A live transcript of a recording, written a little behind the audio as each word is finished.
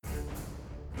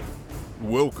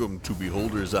Welcome to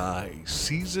Beholder's Eye,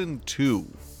 Season 2.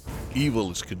 Evil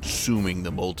is consuming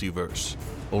the multiverse.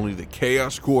 Only the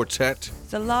Chaos Quartet,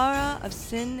 Zalara of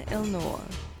Sin Ilnor,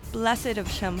 Blessed of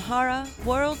Shamhara,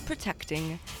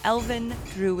 world-protecting, elven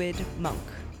druid monk.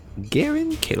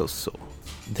 Garen Kelso,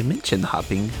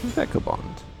 dimension-hopping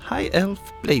vagabond, high elf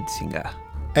bladesinger.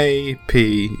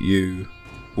 APU,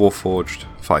 Warforged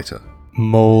fighter.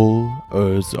 Mol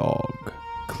Urzog,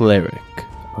 cleric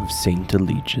of Saint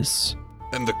Eligius.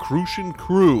 and the Crucian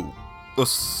crew.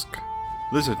 Usk,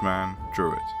 Lizardman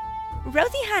Druid.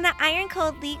 Rosie Hanna Iron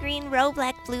Cold Lee Green Roe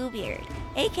Black Bluebeard,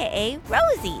 aka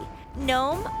Rosie,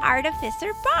 Gnome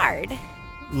Artificer Bard.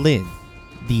 Lynn,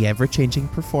 the ever-changing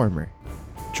performer.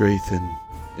 Drathan,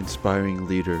 inspiring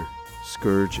leader,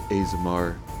 Scourge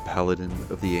Azamar, paladin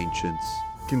of the ancients.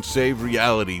 Can save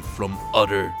reality from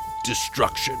utter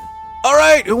destruction. All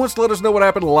right, who wants to let us know what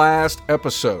happened last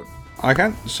episode? I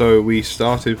can. So we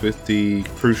started with the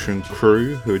Crucian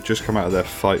crew who had just come out of their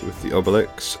fight with the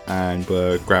Obelix and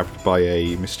were grabbed by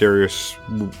a mysterious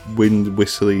wind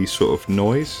whistly sort of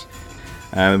noise.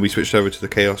 And we switched over to the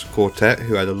Chaos Quartet,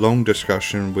 who had a long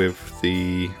discussion with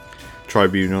the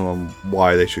Tribunal on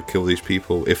why they should kill these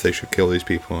people, if they should kill these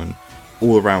people, and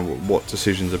all around what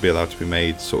decisions would be allowed to be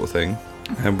made, sort of thing.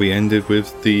 And we ended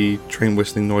with the train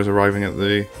whistling noise arriving at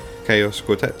the Chaos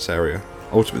Quartet's area,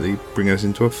 ultimately bringing us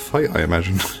into a fight, I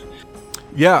imagine.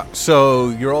 Yeah, so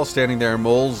you're all standing there,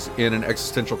 Mole's in an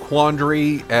existential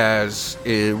quandary as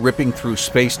ripping through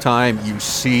space-time, you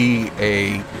see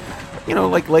a,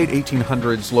 like late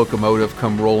 1800s locomotive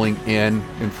come rolling in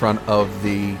front of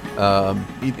the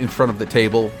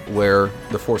table where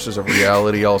the forces of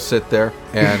reality all sit there,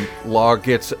 and Law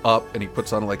gets up and he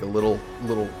puts on like a little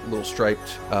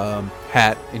striped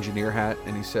hat, engineer hat,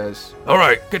 and he says, "All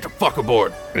right, get the fuck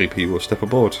aboard." AP will step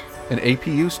aboard. And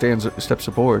APU steps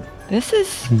aboard. This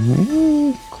is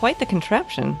quite the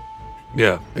contraption.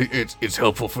 Yeah, it's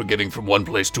helpful for getting from one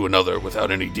place to another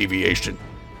without any deviation.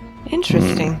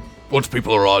 Interesting. Once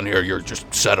people are on here, you're just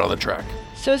set on the track.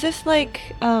 So is this like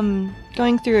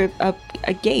going through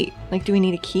a gate? Like, do we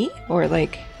need a key? Or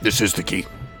like... This is the key.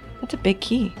 That's a big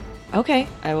key. Okay,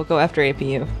 I will go after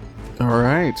APU. All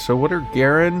right, so what are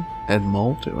Garen and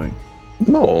Mole doing?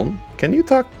 Mole, can you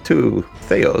talk to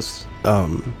Theos?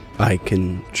 I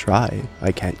can try.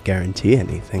 I can't guarantee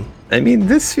anything. I mean,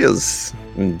 this feels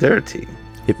dirty.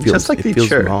 It feels just like it the feels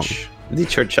church. wrong. The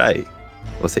church I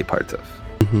was a part of.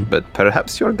 Mhm. But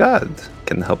perhaps your god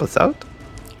can help us out?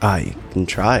 I can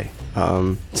try.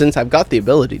 Since I've got the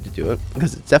ability to do it,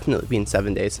 because it's definitely been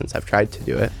 7 days since I've tried to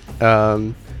do it.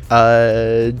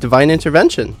 Divine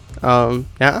intervention.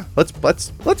 Yeah, let's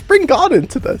bring God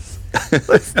into this.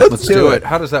 Let's do it.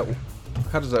 How does that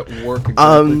work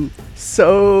exactly?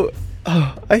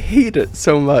 I hate it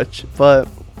so much, but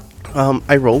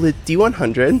I rolled a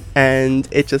D100 and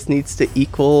it just needs to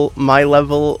equal my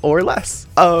level or less.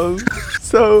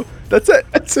 So that's it.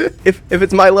 If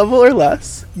it's my level or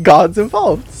less, God's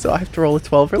involved. So I have to roll a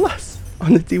 12 or less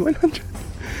on the D100.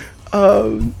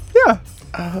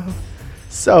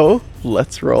 So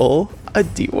let's roll a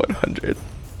D100.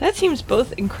 That seems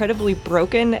both incredibly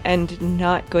broken and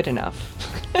not good enough.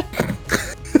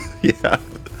 Yeah.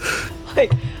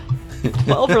 Like,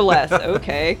 12 or less.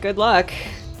 Okay, good luck.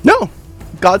 No,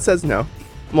 God says no.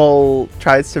 Mole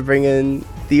tries to bring in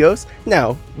Theos.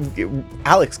 Now,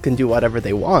 Alex can do whatever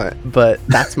they want, but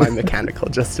that's my mechanical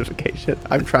justification.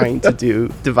 I'm trying to do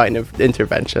divine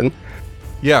intervention.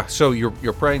 Yeah, so you're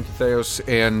praying to Theos,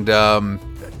 and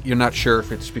you're not sure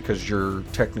if it's because you're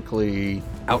technically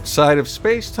outside of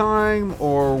space-time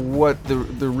or what the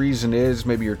reason is.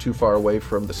 Maybe you're too far away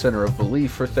from the center of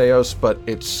belief for Theos, but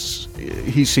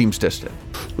he seems distant.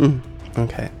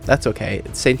 Okay, that's okay.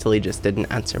 Saint Eligius didn't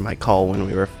answer my call when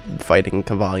we were fighting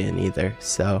Cavalion either,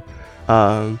 so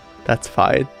that's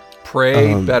fine.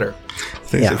 Pray better. I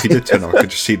think if he did turn up, I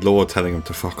could just see Law telling him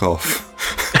to fuck off.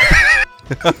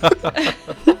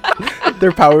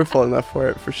 They're powerful enough for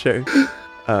it, for sure.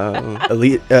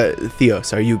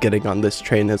 Theos, are you getting on this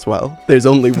train as well? There's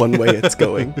only one way it's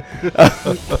going.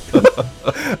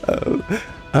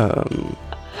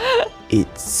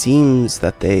 It seems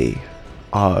that they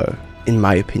are, in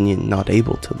my opinion, not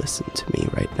able to listen to me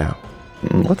right now.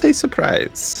 What a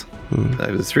surprise.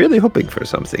 I was really hoping for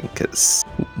something, because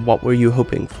What were you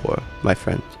hoping for, my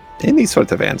friend? any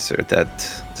sort of answer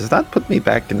that does not put me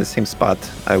back in the same spot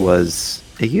I was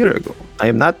a year ago. I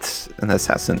am not an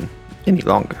assassin any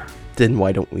longer. Then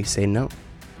why don't we say no?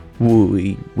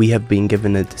 We have been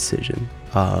given a decision.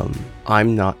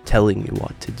 I'm not telling you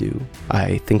what to do.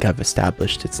 I think I've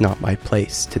established it's not my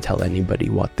place to tell anybody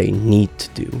what they need to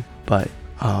do. But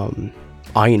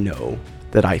I know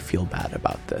that I feel bad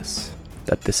about this,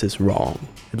 that this is wrong,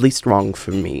 at least wrong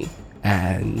for me,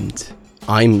 and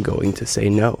I'm going to say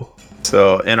no.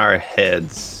 So in our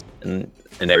heads, in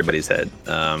everybody's head,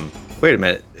 wait a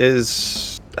minute,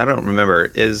 I don't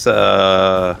remember, is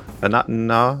Tanahana,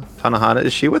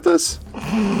 is she with us?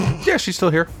 Yeah, she's still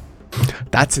here.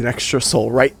 That's an extra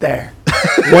soul right there.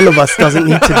 One of us doesn't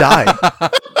need to die.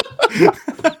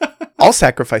 I'll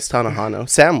sacrifice Tanahano.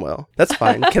 Sam will. That's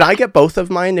fine. Can I get both of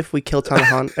mine if we kill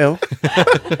Tanahano?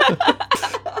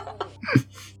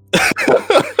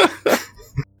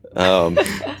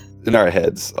 In our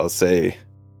heads, I'll say,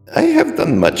 I have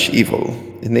done much evil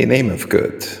in the name of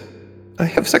good. I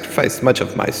have sacrificed much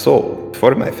of my soul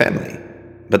for my family,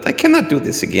 but I cannot do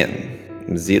this again.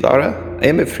 Zilara, I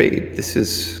am afraid this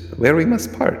is where we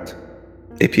must part.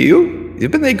 APU,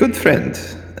 you've been a good friend,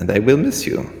 and I will miss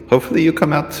you. Hopefully you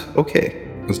come out okay.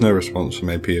 There's no response from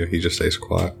APU, he just stays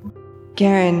quiet.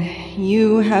 Garen,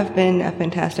 you have been a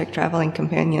fantastic traveling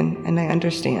companion, and I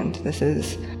understand this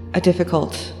is a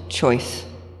difficult choice.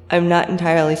 I'm not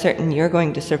entirely certain you're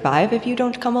going to survive if you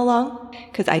don't come along,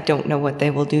 because I don't know what they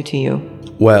will do to you.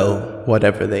 Well,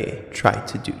 whatever they try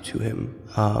to do to him,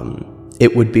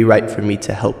 it would be right for me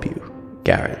to help you,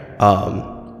 Garen.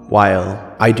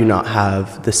 While I do not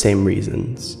have the same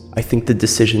reasons, I think the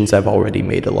decisions I've already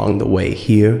made along the way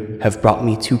here have brought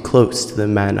me too close to the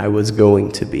man I was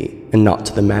going to be, and not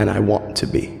to the man I want to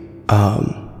be.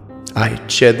 I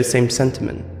share the same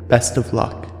sentiment. Best of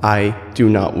luck. I do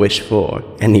not wish for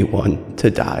anyone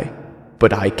to die,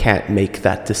 but I can't make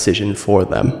that decision for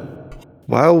them.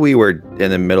 While we were in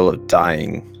the middle of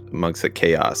dying amongst the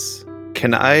chaos,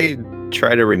 can I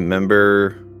try to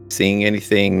remember seeing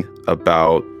anything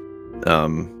about,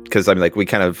 because I'm like, we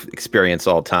kind of experience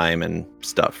all time and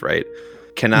stuff, right?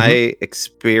 Can I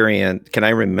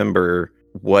remember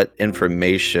what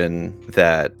information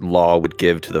that Law would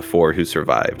give to the four who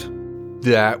survived?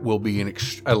 That will be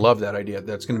I love that idea.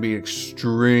 That's going to be an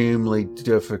extremely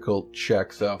difficult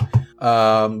check, though.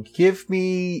 Give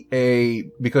me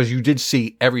because you did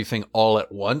see everything all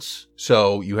at once.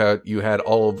 So you had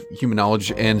all of human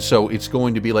knowledge. And so it's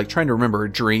going to be like trying to remember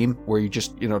a dream where you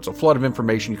just, it's a flood of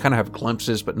information. You kind of have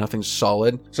glimpses, but nothing's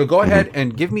solid. So go ahead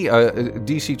and give me a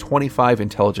DC 25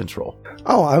 intelligence roll.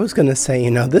 Oh, I was going to say,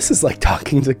 this is like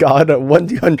talking to God, a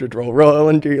 1d100 roll. Roll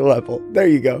under your level. There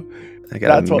you go. I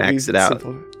gotta max it out.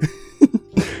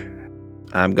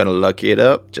 I'm gonna lucky it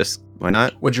up. Just why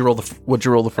not? What'd you roll the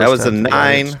first? That was a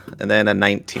time? 9 and then a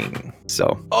 19.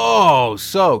 So. Oh,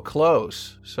 so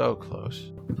close. 6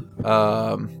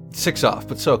 off,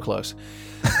 but so close.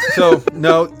 So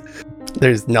no.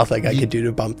 There's nothing I could do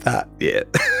to bump that. Yeah.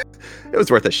 It was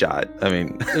worth a shot. I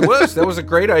mean, it was. That was a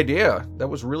great idea. That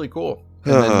was really cool.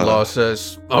 And then Law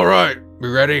says, "All right, we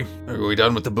ready? Are we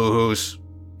done with the boohoos?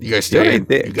 You guys staying?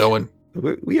 You going?"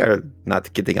 We are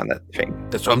not getting on that train.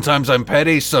 Sometimes I'm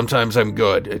petty, sometimes I'm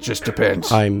good. It just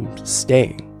depends. I'm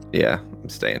staying. Yeah, I'm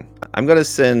staying. I'm going to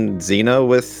send Xena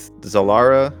with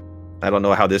Zalara. I don't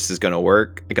know how this is going to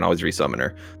work. I can always resummon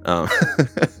her.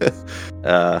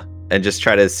 And just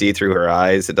try to see through her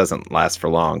eyes. It doesn't last for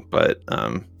long, but...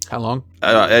 How long?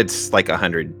 It's like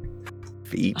 100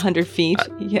 feet. 100 feet?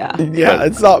 Yeah. Yeah, but,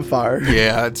 it's not far.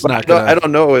 Yeah, it's not gonna... I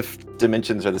don't know if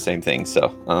dimensions are the same thing,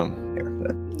 so...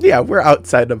 Yeah, we're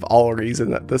outside of all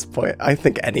reason at this point. I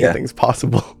think anything's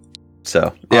possible.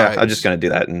 So, yeah, right. I'm just going to do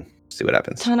that and see what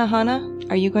happens. Tanahana,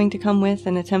 are you going to come with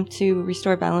and attempt to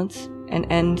restore balance and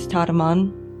end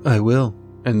Tataman? I will.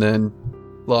 And then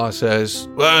Law says,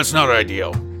 well, it's not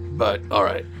ideal, but all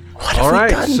right. What have we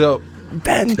done? So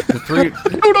Ben.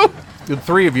 The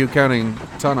three of you, counting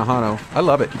Tanahano, I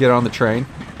love it. Get on the train,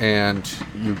 and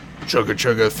you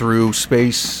chugga through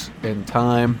space and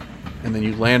time, and then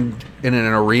you land in an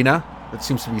arena that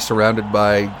seems to be surrounded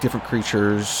by different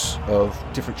creatures of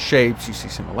different shapes. You see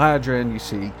some Eladrin, you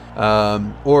see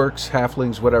orcs,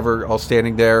 halflings, whatever, all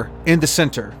standing there. In the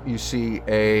center, you see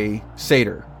a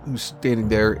satyr who's standing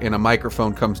there, and a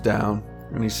microphone comes down,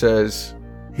 and he says,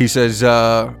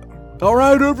 all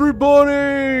right,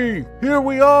 everybody, here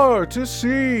we are to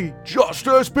see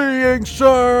justice being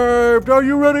served. Are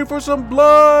you ready for some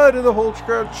blood? And the whole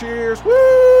crowd cheers.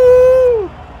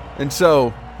 Woo! And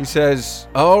so he says,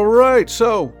 all right,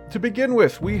 so to begin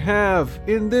with, we have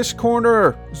in this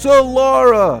corner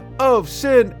Zalara of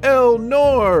Sin El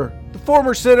Nor, the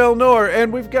former Sin El Nor,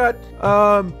 and we've got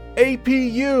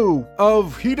APU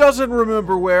of he doesn't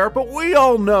remember where, but we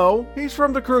all know he's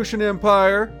from the Crucian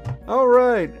Empire. All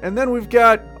right, and then we've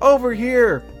got over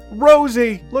here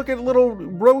Rosie. Look at little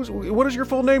Rose. What is your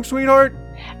full name, sweetheart?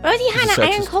 Rosie Hannah,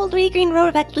 Iron Cold, Green,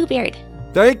 Roadback, Bluebeard.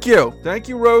 Thank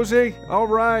you, Rosie. All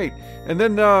right, and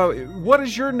then what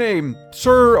is your name,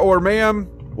 sir or ma'am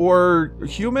or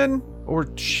human or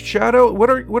shadow? What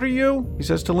are you? He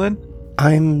says to Lynn.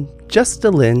 I'm just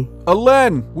a Lynn.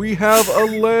 Alen, we have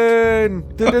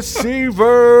Alen, the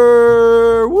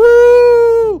deceiver.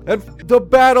 Woo! And the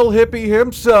battle hippie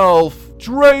himself,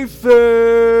 Draythan.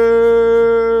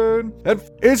 And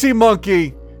is he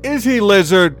monkey? Is he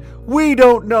lizard? We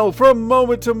don't know. From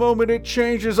moment to moment it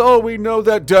changes. All we know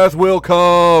that death will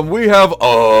come. We have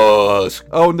us.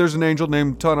 Oh, and there's an angel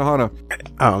named Tanahana.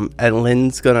 And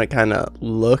Lynn's gonna kind of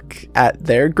look at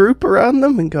their group around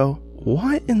them and go,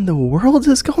 what in the world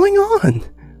is going on?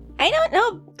 I don't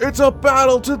know. It's a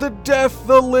battle to the death,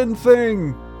 the Lynn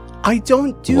thing. I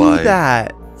don't do Why?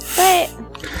 that. But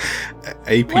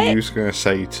APU's going to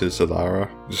say to Zalara,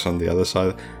 just on the other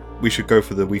side, we should go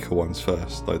for the weaker ones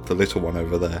first, like the little one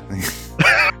over there.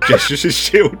 Gestures his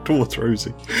shield towards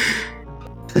Rosie.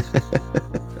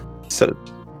 So,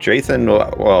 Draythan,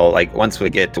 well, like, once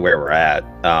we get to where we're at,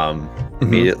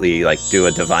 immediately, like, do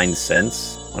a divine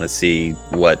sense. Want to see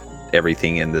what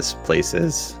everything in this place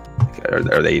is.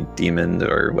 Are they demons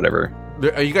or whatever?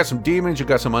 You got some demons, you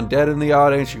got some undead in the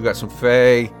audience, you got some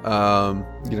fae,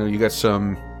 you got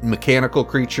some mechanical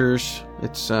creatures.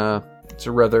 It's a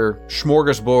rather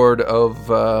smorgasbord of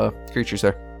creatures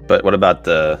there. But what about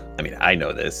I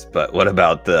know this, but what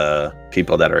about the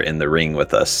people that are in the ring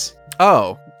with us?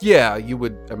 Oh, yeah, you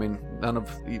would, none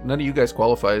of you guys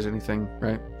qualify as anything,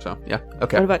 right? So, yeah,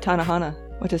 okay. What about Tanahana?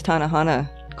 What does Tanahana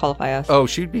qualify as? Oh,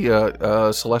 she'd be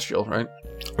a celestial, right?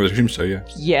 I would assume so, yeah.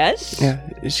 Yes. Yeah,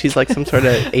 she's like some sort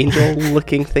of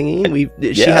angel-looking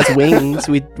thingy. She has wings.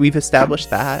 We've established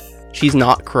that. She's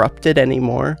not corrupted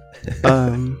anymore.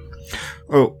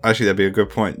 Oh, actually, that'd be a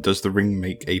good point. Does the ring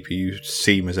make APU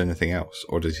seem as anything else,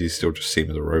 or does he still just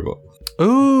seem as a robot?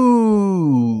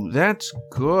 Ooh, that's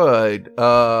good.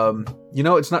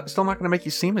 It's still not going to make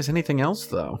you seem as anything else,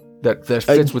 though. That fits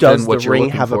within does what the you're ring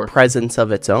looking have for. a presence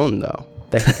of its own, though,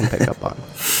 that he can pick up on?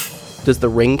 Does the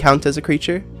ring count as a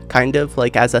creature? Kind of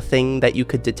like as a thing that you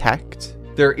could detect?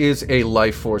 There is a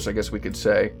life force, I guess we could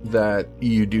say, that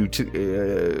you do.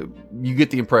 You get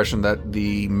the impression that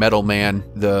the metal man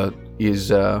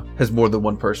has more than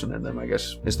one person in them, I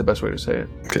guess is the best way to say it.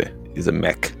 Okay, he's a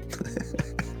mech.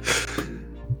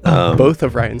 Both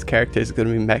of Ryan's characters are going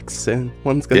to be mechs soon.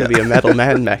 One's going to be a metal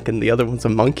man mech, and the other one's a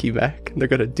monkey mech. And they're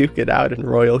going to duke it out in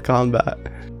royal combat.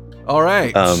 All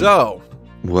right, so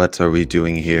What are we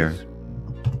doing here?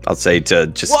 I'll say to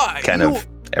just of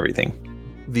everything.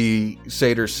 The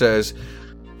satyr says,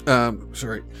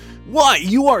 sorry. Why,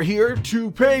 you are here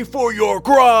to pay for your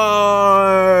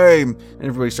crime! And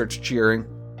everybody starts cheering.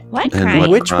 What And crime?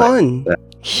 Which one?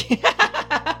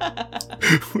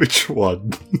 Which one?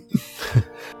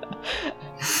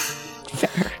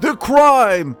 The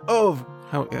crime of...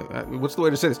 what's the way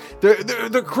to say this?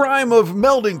 The crime of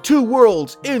melding two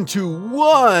worlds into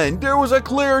one. There was a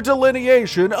clear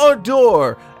delineation, a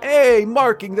door, a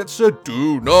marking that said,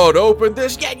 do not open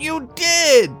this, yet you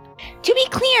did. To be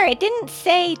clear, it didn't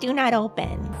say do not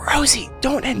open. Rosie,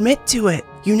 don't admit to it.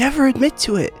 You never admit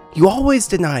to it. You always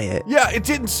deny it. Yeah, it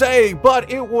didn't say,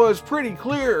 but it was pretty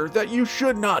clear that you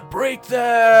should not break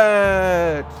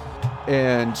that.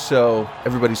 And so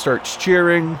everybody starts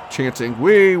cheering, chanting,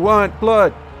 we want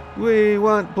blood, we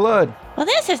want blood. Well,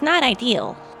 this is not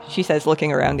ideal. She says,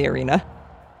 looking around the arena.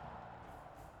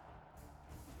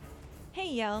 Hey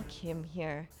y'all, Kim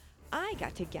here. I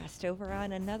got to guest over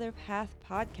on Another Path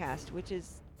podcast, which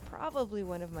is probably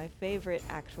one of my favorite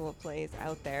actual plays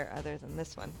out there, other than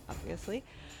this one, obviously.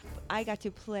 I got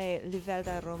to play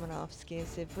Livelda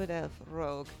Romanovsky's Budelf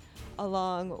Rogue,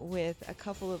 along with a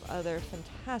couple of other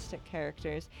fantastic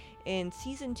characters in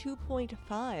Season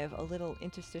 2.5, a little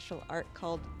interstitial arc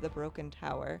called The Broken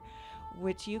Tower,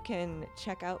 which you can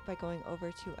check out by going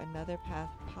over to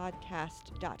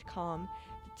anotherpathpodcast.com.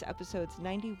 It's episodes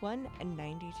 91 and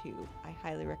 92. I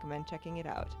highly recommend checking it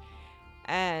out.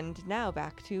 And now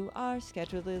back to our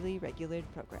scheduledly regulated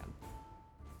program.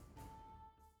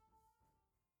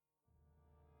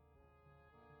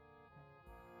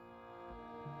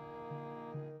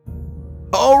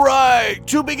 All right,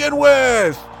 to begin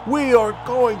with, we are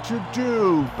going to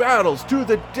do battles to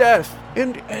the death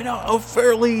in a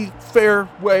fairly fair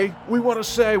way. We want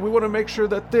to make sure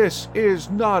that this is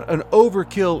not an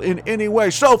overkill in any way.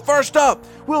 So first up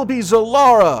will be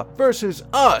Zalara versus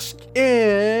Usk.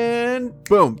 And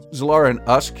boom, Zalara and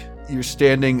Usk, you're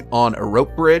standing on a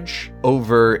rope bridge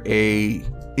over in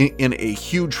a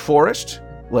huge forest.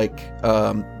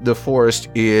 the forest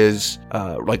is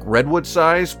like redwood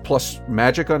size plus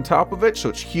magic on top of it, so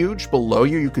it's huge. Below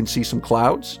you can see some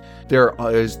clouds. There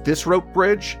is this rope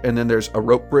bridge, and then there's a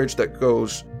rope bridge that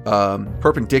goes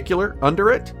perpendicular under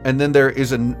it, and then there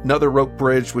is another rope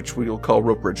bridge, which we will call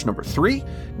rope bridge number 3,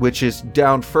 which is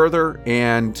down further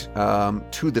and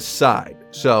to the side.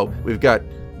 So we've got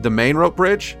the main rope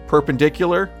bridge,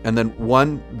 perpendicular, and then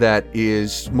one that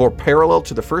is more parallel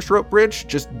to the first rope bridge,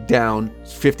 just down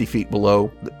 50 feet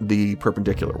below the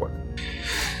perpendicular one.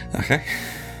 Okay.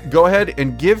 Go ahead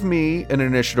and give me an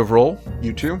initiative roll,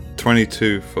 you two.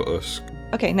 22 for us.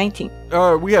 Okay, 19.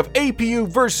 We have APU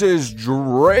versus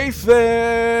Draythan.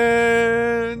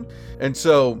 And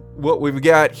so what we've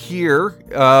got here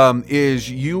is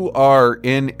you are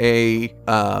in a...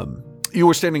 you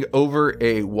are standing over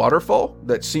a waterfall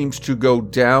that seems to go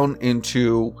down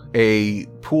into a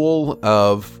pool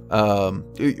of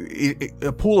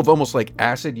almost like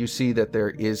acid. You see that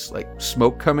there is like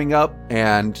smoke coming up,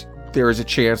 and there is a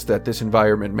chance that this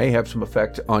environment may have some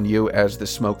effect on you as the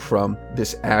smoke from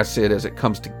this acid, as it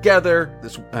comes together,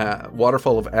 this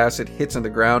waterfall of acid hits on the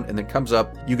ground and then comes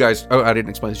up. You guys, I didn't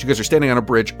explain this. You guys are standing on a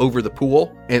bridge over the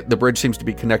pool. The bridge seems to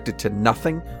be connected to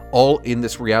nothing. All in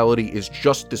this reality is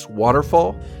just this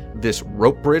waterfall, this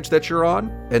rope bridge that you're on,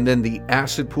 and then the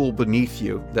acid pool beneath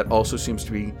you that also seems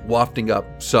to be wafting up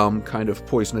some kind of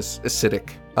poisonous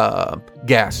acidic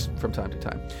gas from time to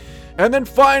time. And then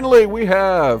finally, we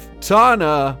have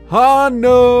Tanahano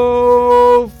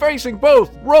facing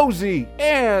both Rosie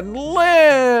and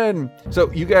Lynn.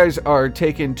 So you guys are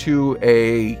taken to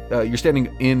you're standing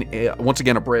in, once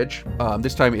again, a bridge.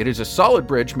 This time it is a solid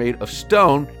bridge made of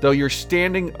stone, though you're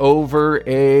standing over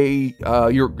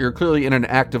you're clearly in an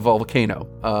active volcano.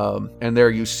 And there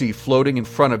you see floating in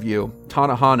front of you,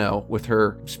 Tanahano with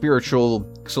her spiritual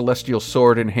celestial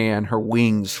sword in hand, her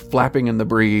wings flapping in the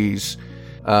breeze.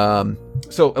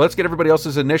 So let's get everybody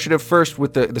else's initiative first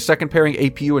with the second pairing,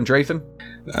 APU and Draythan.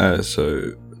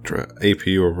 So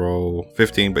APU will roll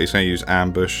 15, but he's going to use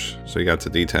ambush, so he adds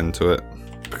a D10 to it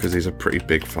because he's a pretty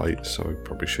big fight, so I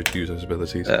probably should use those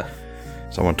abilities. So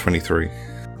I'm on 23.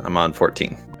 I'm on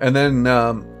 14. And then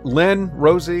Lynn,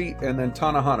 Rosie, and then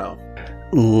Tanahano.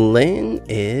 Lynn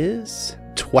is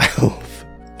 12.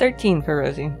 13 for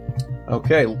Rosie.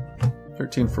 Okay,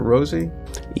 13 for Rosie.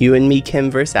 You and me, Kim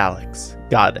versus Alex.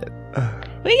 Got it.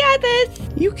 We got this.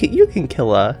 You can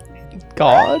kill a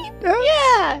god.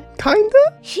 Yeah.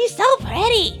 Kinda. She's so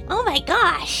pretty. Oh my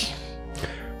gosh.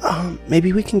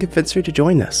 Maybe we can convince her to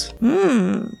join us.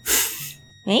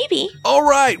 Maybe. All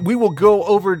right, we will go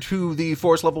over to the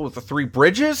forest level with the 3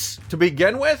 bridges to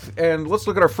begin with, and let's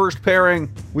look at our first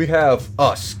pairing. We have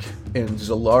Usk and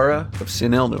Zalara of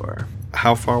Sin Elnur.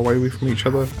 How far away are we from each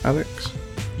other, Alex?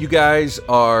 You guys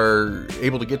are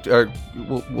able to get to,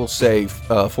 we'll say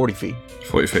 40 feet.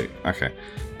 40 feet, okay.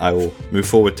 I will move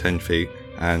forward 10 feet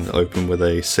and open with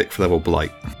a 6th level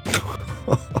blight.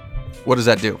 What does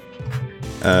that do?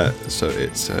 So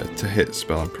it's to hit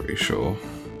spell, I'm pretty sure.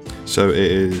 So it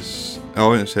is,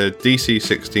 it's a DC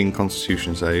 16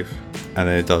 Constitution save, and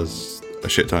then it does a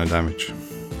shit ton of damage.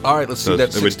 All right, let's see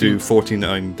that. It would do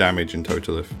 49 damage in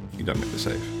total if you don't make the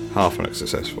save. Half on it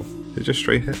successful. Is it just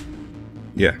straight hit?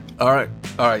 Yeah. All right.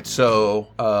 So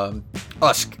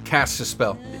Usk casts a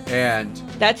spell, and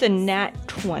That's a nat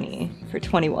 20 for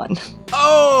 21.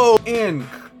 oh, and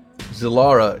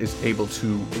Zalara is able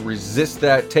to resist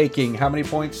that, taking how many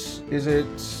points is it?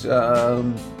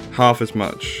 Half as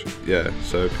much. Yeah.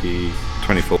 So it'd be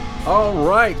 24. All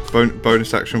right.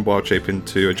 Bonus action: wild shape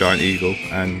into a giant eagle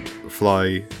and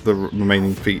fly the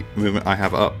remaining feet movement I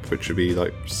have up, which would be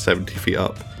like 70 feet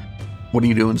up. What are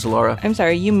you doing, Zalara? I'm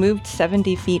sorry, you moved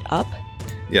 70 feet up?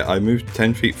 Yeah, I moved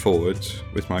 10 feet forwards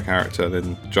with my character,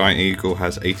 then Giant Eagle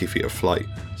has 80 feet of flight,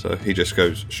 so he just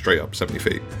goes straight up 70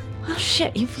 feet. Oh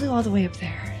shit, you flew all the way up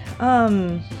there.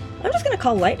 I'm just gonna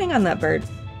call lightning on that bird.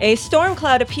 A storm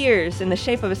cloud appears in the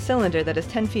shape of a cylinder that is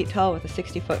 10 feet tall with a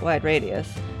 60-foot wide radius,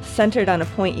 centered on a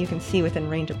point you can see within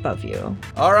range above you.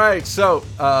 All right, so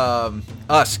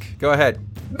Usk, go ahead.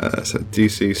 So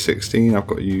DC 16, I've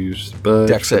got to use bird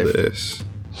Dex for save. this.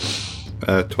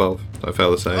 12, I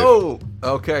failed the save. Oh,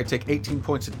 okay, take 18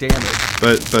 points of damage.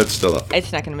 Bird's still up.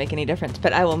 It's not gonna make any difference,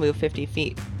 but I will move 50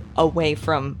 feet away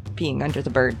from being under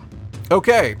the bird.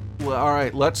 Okay, well, all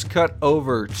right, let's cut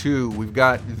over to, we've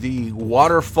got the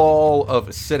waterfall of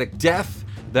acidic death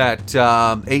that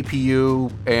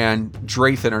APU and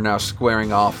Draythan are now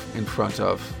squaring off in front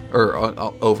of, or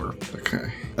over.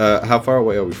 Okay. How far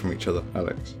away are we from each other,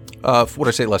 Alex? What did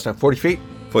I say last time? 40 feet?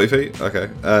 40 feet? Okay.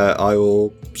 I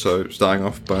will, so starting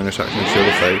off, bonus action Shield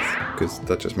of Faith, because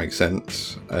that just makes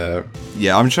sense.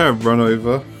 Yeah, I'm just going to run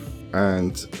over,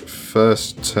 and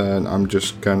first turn, I'm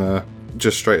just going to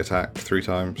straight attack 3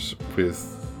 times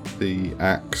with the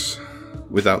axe,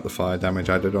 without the fire damage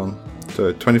added on.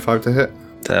 So 25 to hit.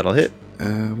 That'll hit.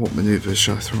 What maneuvers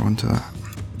should I throw onto that?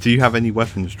 Do you have any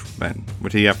weapons, Ben?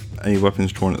 Would he have any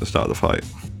weapons drawn at the start of the fight?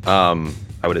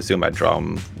 I would assume I'd draw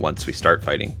them once we start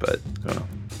fighting, but I don't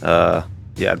know.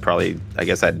 Yeah, I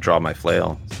guess I'd draw my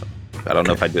flail. So I don't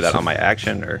know if I'd do that on my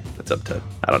action, or it's up to,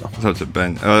 I don't know. It's up to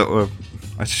Ben. I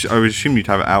would assume you'd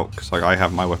have it out, because I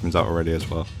have my weapons out already as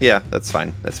well. Yeah, that's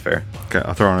fine. That's fair. Okay,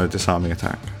 I'll throw on a disarming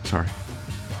attack. Sorry.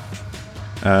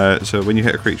 So when you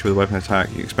hit a creature with a weapon attack,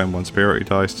 you expend 1 superiority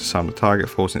dice to disarm the target,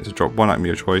 forcing it to drop 1 item of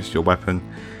your choice, your weapon,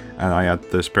 and I add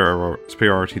the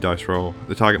superiority dice roll.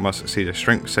 The target must succeed a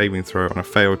strength saving throw. On a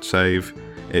failed save,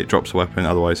 it drops the weapon,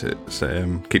 otherwise it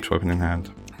keeps the weapon in hand.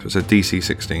 So it's a DC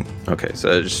 16. Okay,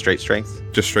 so just straight strength?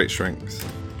 Just straight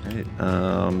strength. Right.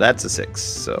 That's a 6,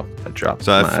 so I dropped.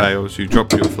 So that fails, you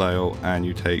drop your flail, and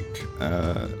you take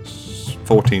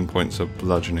 14 points of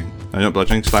bludgeoning. No, not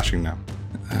bludgeoning, slashing now.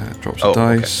 Drops the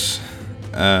dice.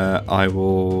 Okay. I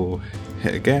will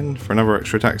hit again for another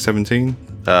extra attack, 17.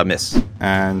 Miss.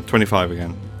 And 25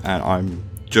 again. And I'm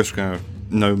just going to...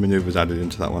 No maneuvers added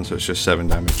into that one, so it's just 7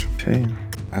 damage. Okay.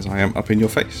 As I am up in your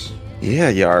face. Yeah,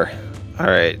 you are.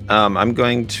 Alright, I'm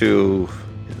going to...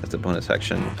 That's a bonus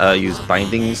action. Use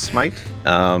Binding Smite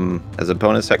as a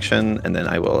bonus action, and then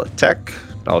I will attack.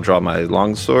 I'll draw my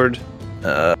longsword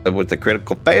with the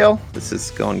critical fail. This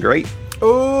is going great.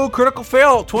 Oh, critical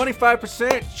fail.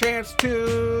 25% chance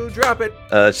to drop it.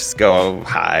 Let's just go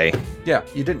high. Yeah,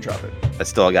 you didn't drop it. I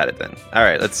still got it then. All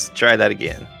right, let's try that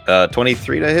again.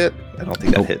 23 to hit? I don't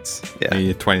think that hits. Yeah.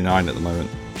 You're 29 at the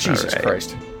moment. Jesus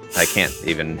Christ. I can't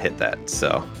even hit that,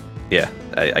 so... Yeah,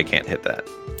 I can't hit that.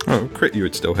 Oh, crit you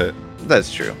would still hit.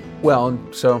 That's true. Well,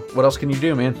 so what else can you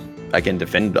do, man? I can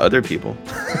defend other people.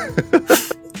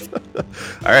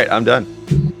 All right, I'm done.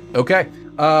 Okay.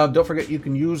 Don't forget you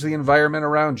can use the environment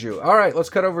around you. All right, let's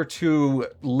cut over to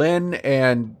Lynn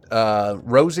and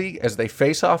Rosie as they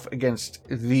face off against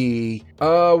the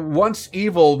once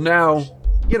evil, now,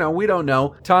 we don't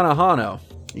know, Tanahano.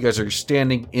 You guys are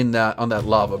standing on that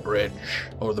lava bridge,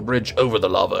 or the bridge over the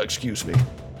lava, excuse me.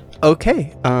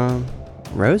 Okay,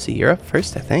 Rosie, you're up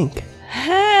first, I think.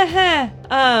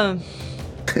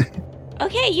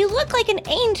 Okay, you look like an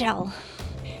angel.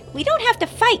 We don't have to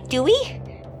fight, do we?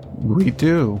 We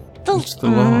do. It's the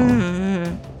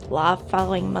law.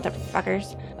 Law-following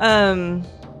motherfuckers.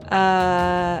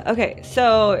 Okay,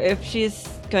 so if she's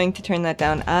going to turn that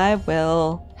down, I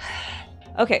will...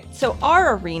 Okay, so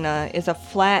our arena is a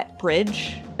flat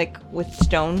bridge, like with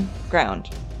stone ground.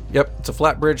 Yep, it's a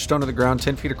flat bridge, stone to the ground,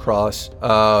 10 feet across,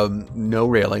 no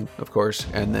railing, of course,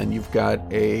 and then you've got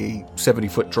a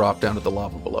 70-foot drop down to the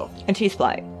lava below. And she's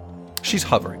flying. She's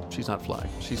hovering. She's not flying.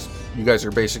 You guys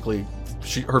are basically,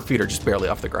 her feet are just barely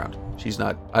off the ground. She's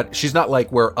not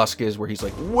like where Usk is, where he's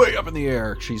like way up in the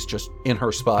air. She's just in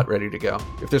her spot, ready to go.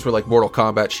 If this were like Mortal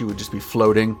Kombat, she would just be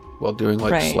floating while doing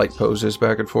slight poses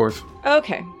back and forth.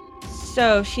 Okay,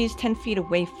 so she's 10 feet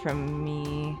away from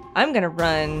me. I'm gonna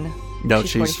run. No,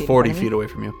 she's 40 feet away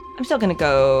from you. I'm still gonna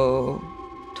go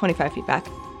 25 feet back,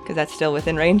 because that's still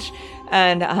within range.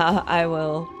 And I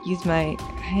will use my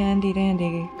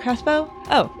handy-dandy crossbow.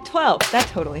 Oh, 12. That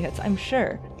totally hits, I'm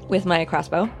sure, with my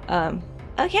crossbow.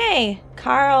 Okay,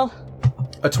 Carl.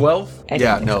 A 12?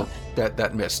 Yeah, no,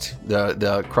 that missed.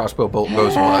 The crossbow bolt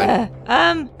goes wide.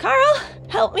 Carl,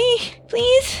 help me,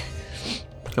 please.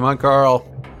 Come on, Carl.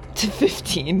 To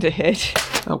 15 to hit.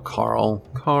 Oh, Carl.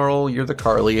 Carl, you're the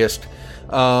Carliest.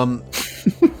 All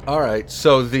right,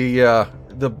 so the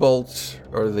bolt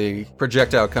or the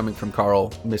projectile coming from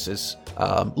Carl misses.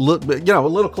 A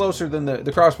little closer than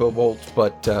the crossbow bolt,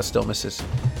 but still misses.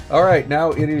 All right,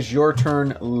 now it is your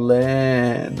turn,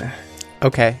 Len.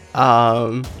 Okay.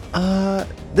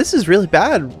 This is really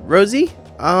bad, Rosie.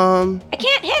 I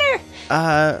can't hit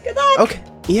her. Good luck. Okay.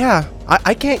 Yeah,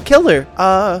 I can't kill her.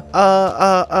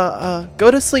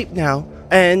 Go to sleep now.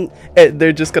 And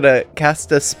they're just gonna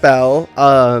cast a spell.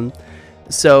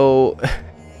 So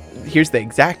here's the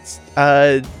exact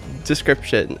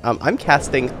description. I'm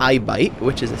casting Eye Bite,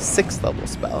 which is a 6th level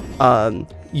spell.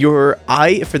 Your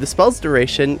eye, for the spell's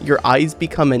duration, your eyes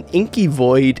become an inky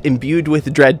void imbued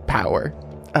with dread power.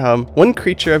 One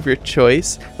creature of your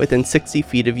choice within 60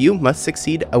 feet of you must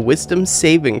succeed a wisdom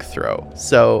saving throw.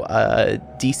 So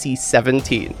DC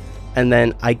 17. And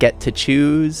then I get to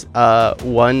choose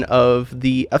one of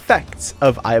the effects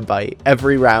of Eye Bite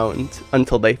every round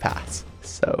until they pass.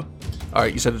 So All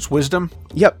right, you said it's wisdom?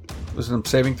 Yep. Wisdom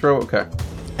saving throw? Okay.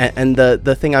 And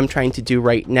the thing I'm trying to do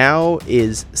right now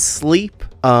is sleep.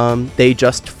 They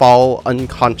just fall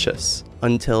unconscious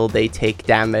until they take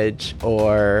damage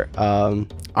or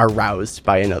are roused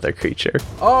by another creature.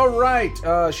 All right.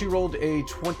 She rolled a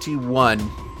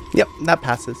 21. Yep, that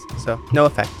passes. So no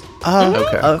effect.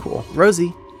 Okay, cool.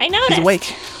 Rosie. I noticed. She's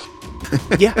awake.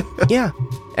 Yeah.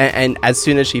 And as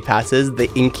soon as she passes, the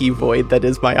inky void that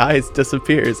is my eyes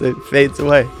disappears. It fades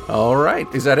away. All right.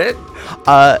 Is that it?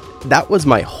 That was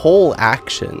my whole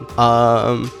action.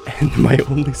 And my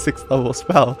only 6th level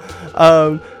spell.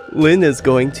 Lynn is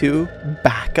going to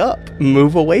back up,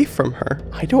 move away from her.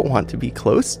 I don't want to be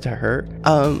close to her.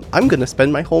 I'm going to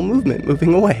spend my whole movement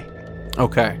moving away.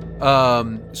 Okay.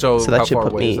 So that how should far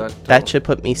put away me. is that? That should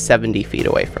put me 70 feet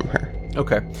away from her.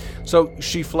 Okay. So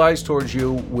she flies towards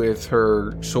you with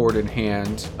her sword in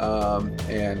hand,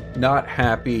 and not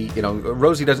happy. You know,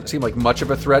 Rosie doesn't seem like much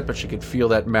of a threat, but she can feel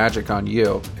that magic on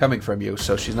you, coming from you,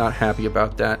 so she's not happy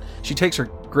about that. She takes her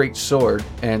great sword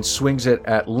and swings it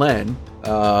at Len.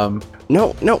 No,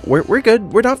 we're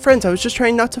good. We're not friends. I was just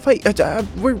trying not to fight.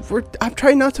 I'm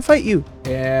trying not to fight you.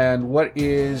 And what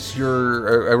is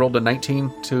your... I rolled a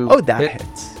 19 to Oh, that hit.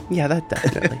 hits. Yeah, that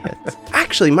definitely hits.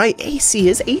 Actually, my AC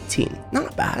is 18.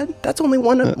 Not bad. That's only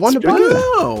one above.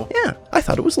 Oh. Yeah, I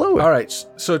thought it was lower. All right,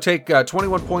 so take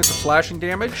 21 points of slashing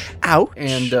damage. Ouch.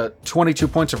 And 22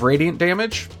 points of radiant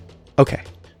damage. Okay.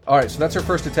 All right, so that's her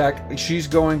first attack. She's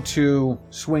going to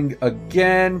swing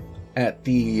again at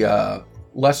the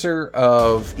lesser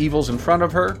of evils in front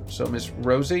of her. So Miss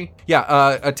Rosie.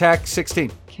 Yeah, attack 16.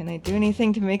 Can I do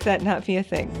anything to make that not be a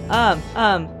thing?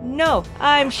 No,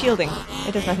 I'm shielding.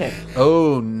 It does not hit.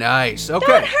 Oh, nice. Okay.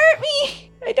 Don't hurt me!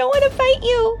 I don't want to fight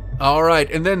you. All right,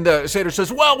 and then the Satyr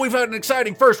says, well, we've had an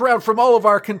exciting first round from all of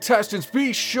our contestants.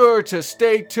 Be sure to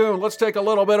stay tuned. Let's take a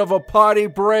little bit of a potty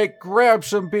break, grab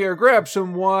some beer, grab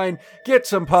some wine, get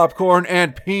some popcorn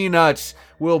and peanuts.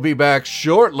 We'll be back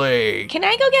shortly. Can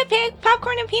I go get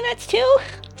popcorn and peanuts too?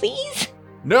 Please?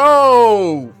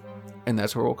 No! And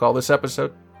that's where we'll call this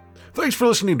episode. Thanks for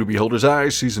listening to Beholder's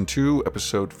Eyes, Season 2,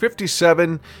 Episode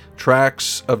 57,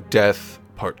 Tracks of Death,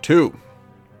 Part 2.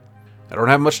 I don't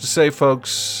have much to say,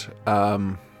 folks.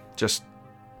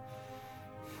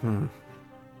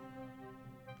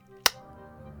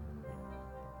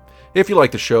 If you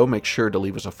like the show, make sure to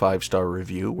leave us a 5-star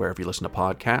review wherever you listen to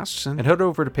podcasts, and head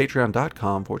over to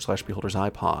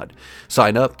patreon.com/beholdersiPod.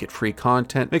 Sign up, get free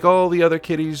content, make all the other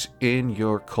kiddies in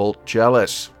your cult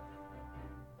jealous.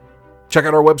 Check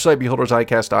out our website,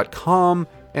 beholdersicast.com,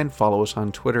 and follow us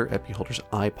on Twitter at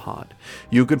beholdersipod.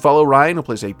 You can follow Ryan, who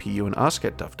plays APU and Usk,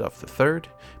 at DuffDuff3rd,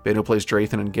 Ben, who plays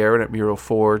Drathan and Garen, at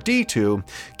Miro4D2,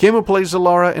 Kim, who plays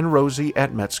Zalara and Rosie,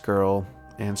 at Metzgirl,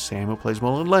 and Sam, who plays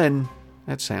Mullen Lynn,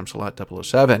 at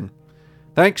Samsalot007.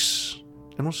 Thanks,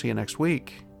 and we'll see you next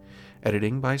week.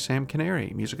 Editing by Sam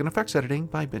Canary. Music and effects editing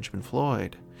by Benjamin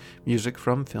Floyd. Music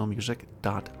from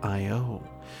filmmusic.io.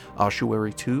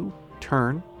 Ossuary 2,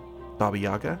 Turn, Baba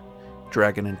Yaga,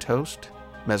 Dragon and Toast,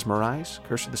 Mesmerize,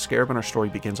 Curse of the Scarab, and Our Story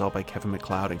Begins, all by Kevin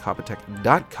MacLeod and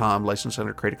Compotech.com. Licensed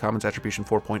under Creative Commons Attribution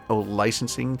 4.0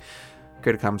 licensing.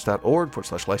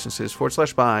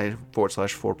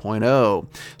 creativecommons.org/licenses/by/4.0.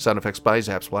 Sound effects by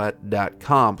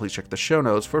Zapsplat.com. Please check the show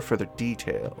notes for further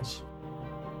details.